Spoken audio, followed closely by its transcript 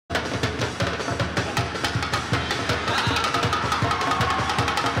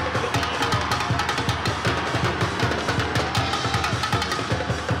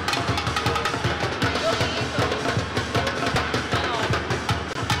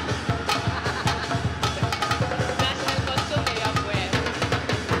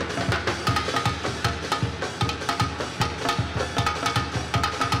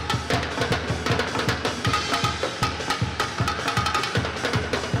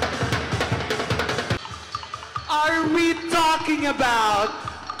Are we talking about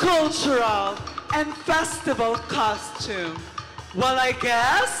cultural and festival costume? Well, I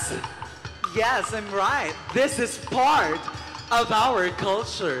guess, yes, I'm right. This is part of our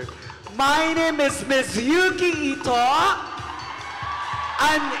culture. My name is Miss Yuki Ito,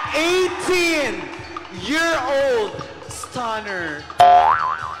 an 18-year-old stunner.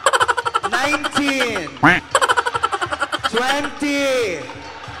 19, 20,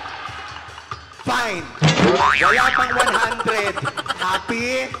 fine. Wala pang 100.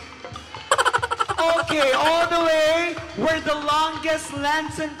 Happy? Okay, all the way where the longest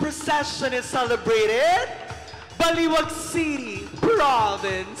Lantern procession is celebrated, Baliwag City,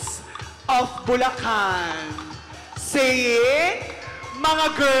 province of Bulacan. Saying,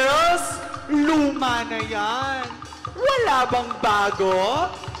 mga girls, luma na yan. Wala bang bago?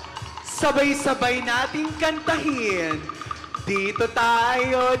 Sabay-sabay nating kantahin. Dito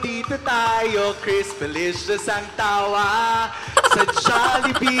tayo, Crispalicious ang tawa. Sa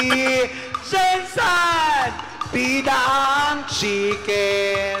Jollibee, Jensen, Bida ang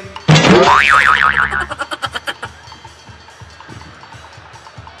chicken.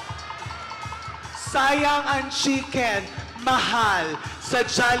 Sayang ang chicken, mahal. Sa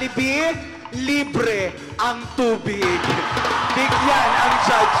Jollibee, libre ang tubig. Bigyan ang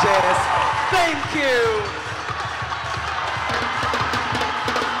judges. Thank you.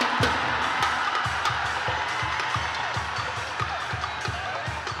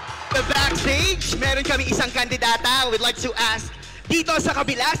 Backstage, meron kami isang kandidata. We'd like to ask dito sa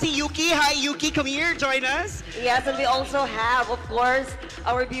kabila si Yuki. Hi Yuki, come here, join us. Yes, and we also have, of course,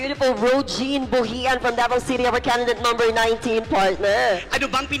 our beautiful Rogine Buhian from Davao City, our candidate number 19 partner. Ano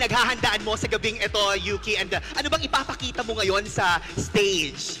bang pinaghahandaan mo sa gabing ito, Yuki? And ano bang ipapakita mo ngayon sa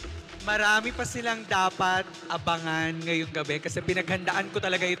stage? Marami pa silang dapat abangan ngayong gabi kasi pinaghandaan ko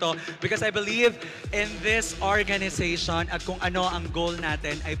talaga ito because I believe in this organization at kung ano ang goal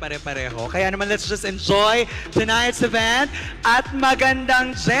natin ay pare-pareho. Kaya naman, let's just enjoy tonight's event at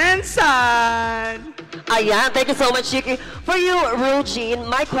magandang Jensen! Ayan, thank you so much, Yuki. For you, Rogine,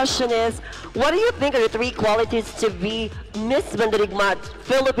 my question is, what do you think are the 3 qualities to be Miss Mandirigma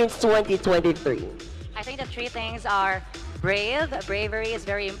Philippines 2023? I think the 3 things are brave. Bravery is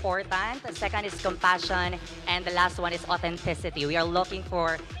very important. The second is compassion. And the last one is authenticity. We are looking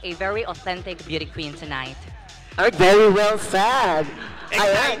for a very authentic beauty queen tonight. Very well said.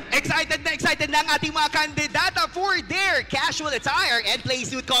 Excited na ang ating mga kandidata for their casual attire and play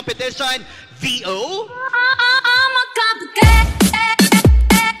suit competition. VO? I'm a copycat.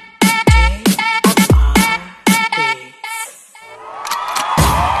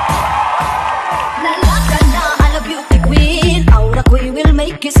 We will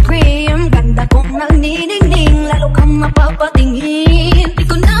make you scream. Ganda kong nagniningning, lalo kang mapapatingin. Di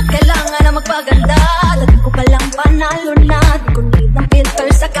ko na kailangan na magpaganda, dati ko palang panalo na. Di ko need ng filter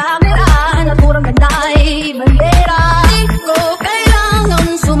sa camera, naturang ganda ay bandera. Di ko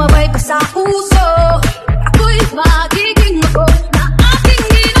kailangan sumabay pa sa puso, ako'y magiging magot na aking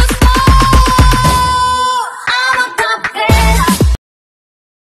ginusto. I'm a cupcake.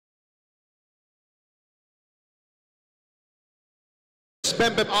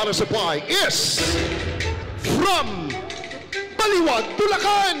 Bembem Auto Supply is from Baliwag,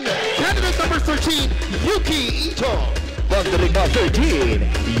 Bulacan, candidate number 13, Yuki Ito. Mandirigma 13,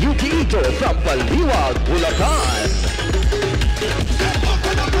 Yuki Ito from Baliwag, Bulacan.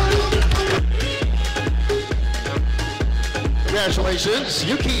 Congratulations,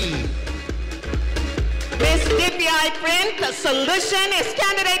 Yuki. Miss DPI Print Solution is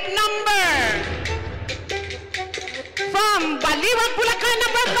candidate number from Baliwag, Bulacan,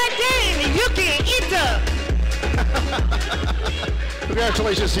 number 13, Yuki Ito.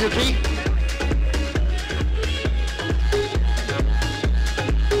 Congratulations, Yuki.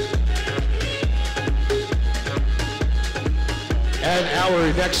 And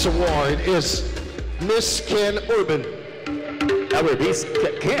our next award is Miss Ken Urban. Our Miss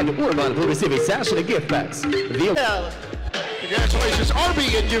Ken Urban will receive a sash and a gift bags. Congratulations,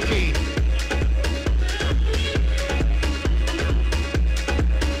 Arby and Yuki.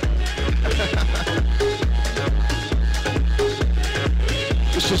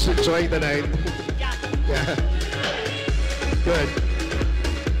 Just enjoying the night. Yeah. Good.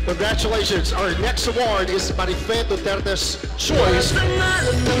 Congratulations. Our next award is Marife Duterte's Choice.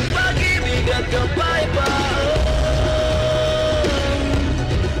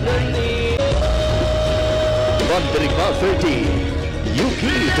 Mandirigma 13,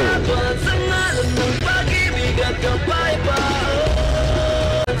 Yuki Ito.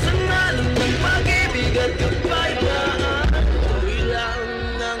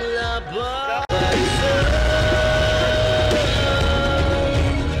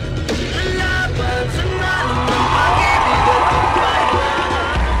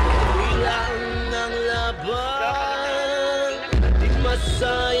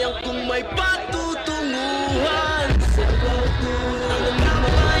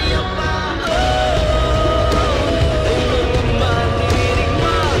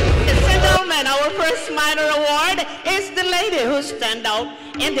 the lady who stand out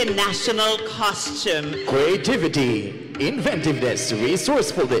in the national costume. Creativity, inventiveness,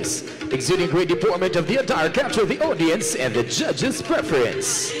 resourcefulness, exuding great deportment of the attire capture the audience and the judges'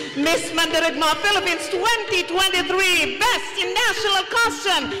 preference. Miss Mandirigma Philippines 2023 Best in National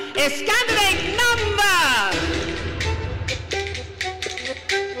Costume is candidate number...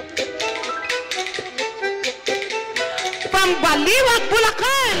 From Baliwag,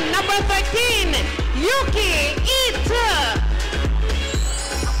 Bulacan, number 13, Yuki Ita.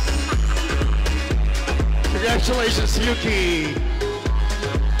 Congratulations, Yuki.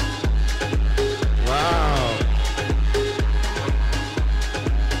 Wow.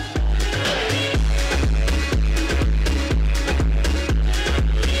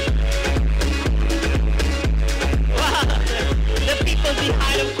 The people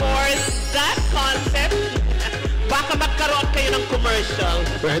behind, of course, that concept. Baka magkaroon kayo ng commercial.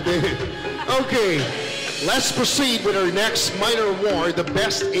 Okay, let's proceed with our next minor award, the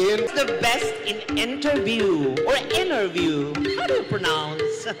best in... The best in interview or interview. How do you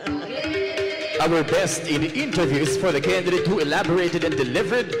pronounce? Our best in interviews for the candidate who elaborated and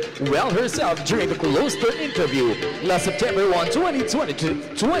delivered well herself during the closed-door interview last September 1,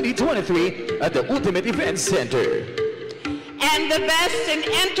 2023 at the Ultimate Event Center. And the best in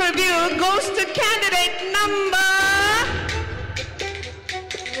interview goes to candidate number...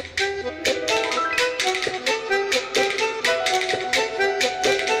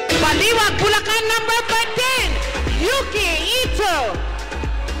 Baliwag, Bulacan, number 13, Yuki Ito.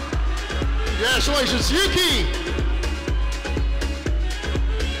 Congratulations, Yuki.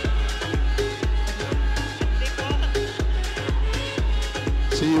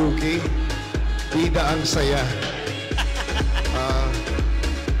 Si Yuki, Bida ang saya.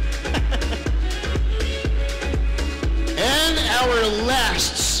 And our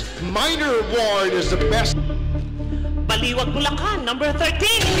last minor award is the best. Baliwag, Bulacan, number 13,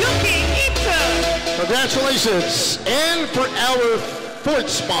 Yuki Ito. Congratulations. And for our fourth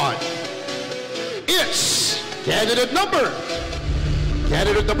spot, it's candidate number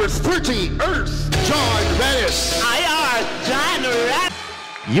 30, Earth John Redis. IR, John Rat.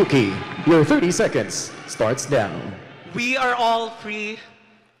 Yuki, your 30 seconds starts now. We are all free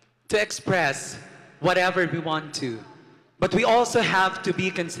to express whatever we want to, but we also have to be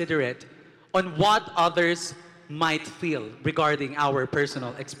considerate on what others might feel regarding our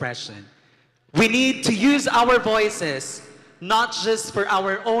personal expression. We need to use our voices not just for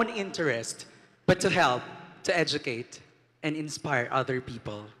our own interest, but to help, to educate, and inspire other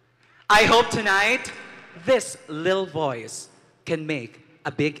people. I hope tonight, this little voice can make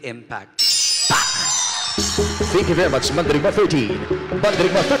a big impact. Thank you very much, Mandirigma 13.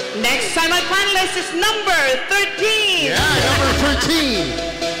 Mandirigma 13. Next time, my panelist is number 13. Yeah, number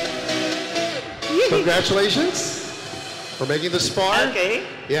 13. Congratulations for making this far. Okay.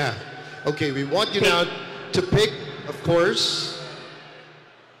 Yeah. Okay, we want you now to pick, of course.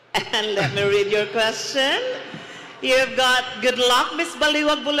 And let me read your question. You've got good luck, Miss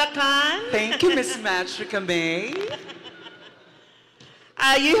Baliwag, Bulacan. Thank you, Miss Matrika May.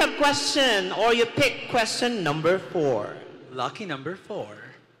 You have question, or you pick question number 4. Lucky number 4.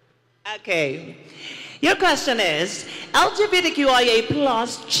 Okay. Your question is, LGBTQIA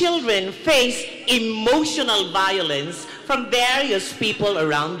plus children face emotional violence from various people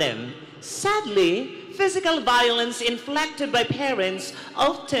around them. Sadly, physical violence inflicted by parents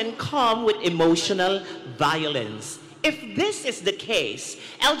often come with emotional violence. If this is the case,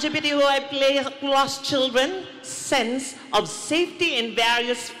 LGBTQI plus children's sense of safety in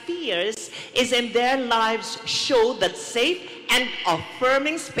various spheres is in their lives show that safe and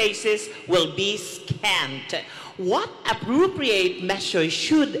affirming spaces will be scant. What appropriate measures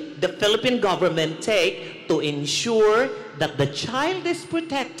should the Philippine government take to ensure that the child is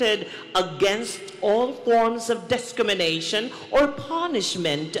protected against all forms of discrimination or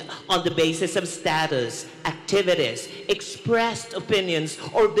punishment on the basis of status, activities, expressed opinions,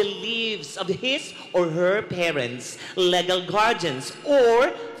 or beliefs of his or her parents, legal guardians,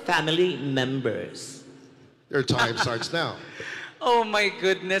 or family members? Your time starts now. Oh my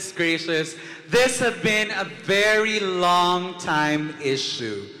goodness gracious. This has been a very long time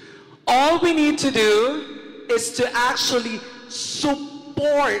issue. All we need to do is to actually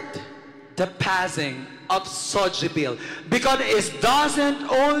support the passing of such a bill, because it doesn't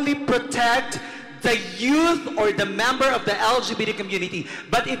only protect the youth or the member of the LGBT community,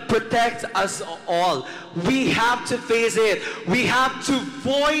 but it protects us all. We have to face it. We have to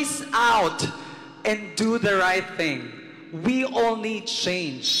voice out and do the right thing. We all need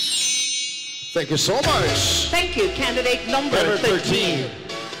change. Thank you so much. Thank you, candidate number 13.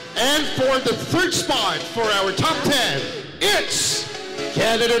 And for the third spot for our top 10, it's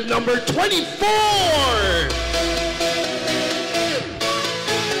candidate number 24.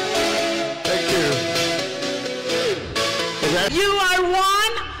 Thank you. You are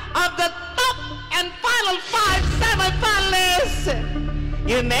one of the top and final 5 semifinalists.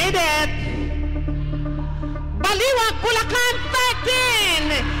 You made it. Baliwag, Bulacan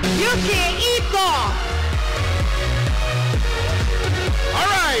 13, Yuki Ito. All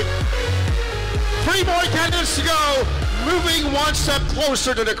right. 3 more candidates to go. Moving one step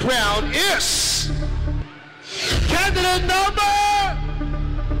closer to the crown is candidate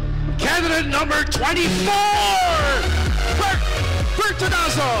number 24,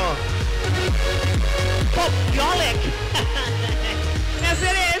 Bertanazo. Pope Yolik. As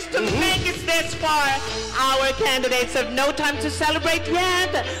it is, to make it this far, our candidates have no time to celebrate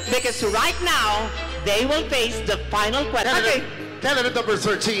yet, because right now, they will face the final question. Candidate number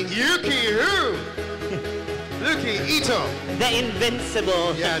 13, Yuki who? Yuki Ito. The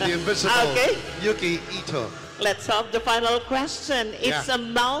invincible. Yeah, the invincible. Okay. Yuki Ito. Let's have the final question. It's a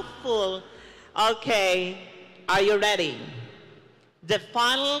mouthful. Okay, are you ready? The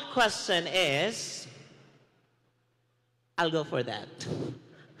final question is, I'll go for that.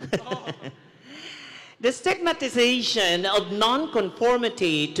 The stigmatization of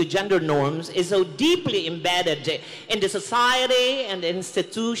non-conformity to gender norms is so deeply embedded in the society and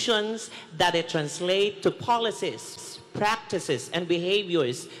institutions that it translates to policies, practices, and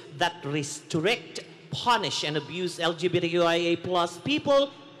behaviors that restrict, punish, and abuse LGBTQIA+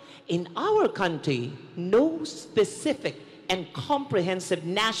 people. In our country, no specific and comprehensive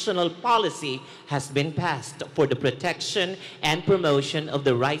national policy has been passed for the protection and promotion of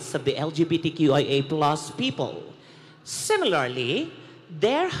the rights of the LGBTQIA+ people. Similarly,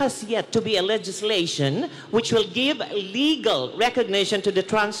 there has yet to be a legislation which will give legal recognition to the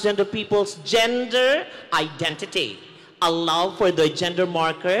transgender people's gender identity, allow for their gender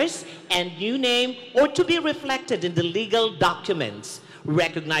markers and new name, or to be reflected in the legal documents,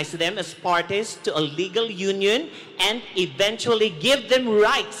 recognize them as parties to a legal union, and eventually give them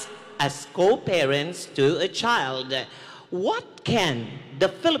rights as co-parents to a child. What can the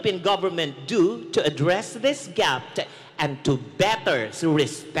Philippine government do to address this gap and to better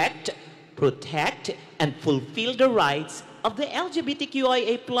respect, protect, and fulfill the rights of the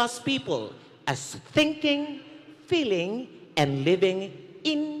LGBTQIA+ people as thinking, feeling, and living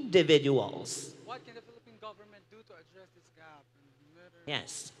individuals? What can the Philippine government do to address this gap?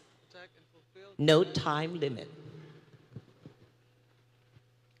 Yes. Check and fulfill. No time limit.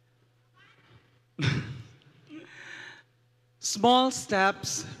 Small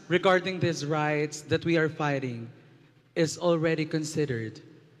steps regarding these rights that we are fighting is already considered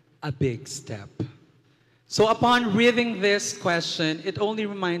a big step. So upon reading this question, it only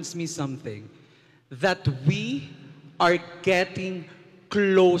reminds me something, that we are getting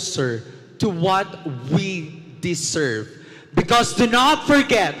closer to what we deserve. Because do not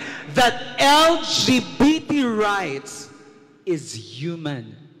forget that LGBT rights is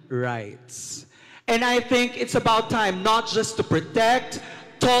human rights. And I think it's about time not just to protect,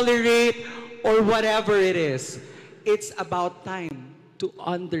 tolerate, or whatever it is. It's about time to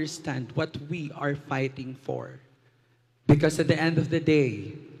understand what we are fighting for. Because at the end of the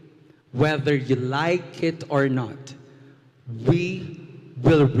day, whether you like it or not, we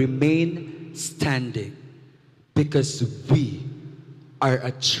will remain standing because we are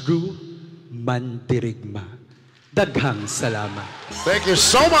a true Mandirigma. Daghang salamat. Thank you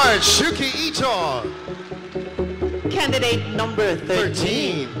so much, Yuki Ito. Candidate number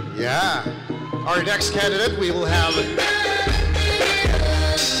 13. Yeah. Our next candidate, we will have...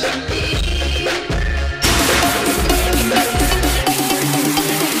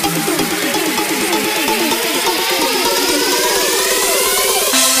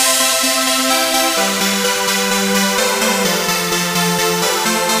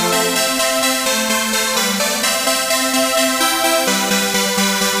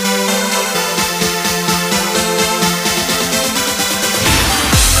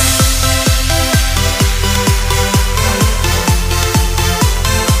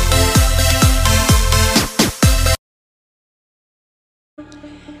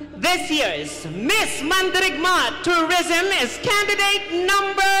 This year's Miss Mandirigma Tourism is candidate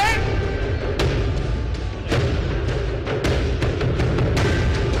number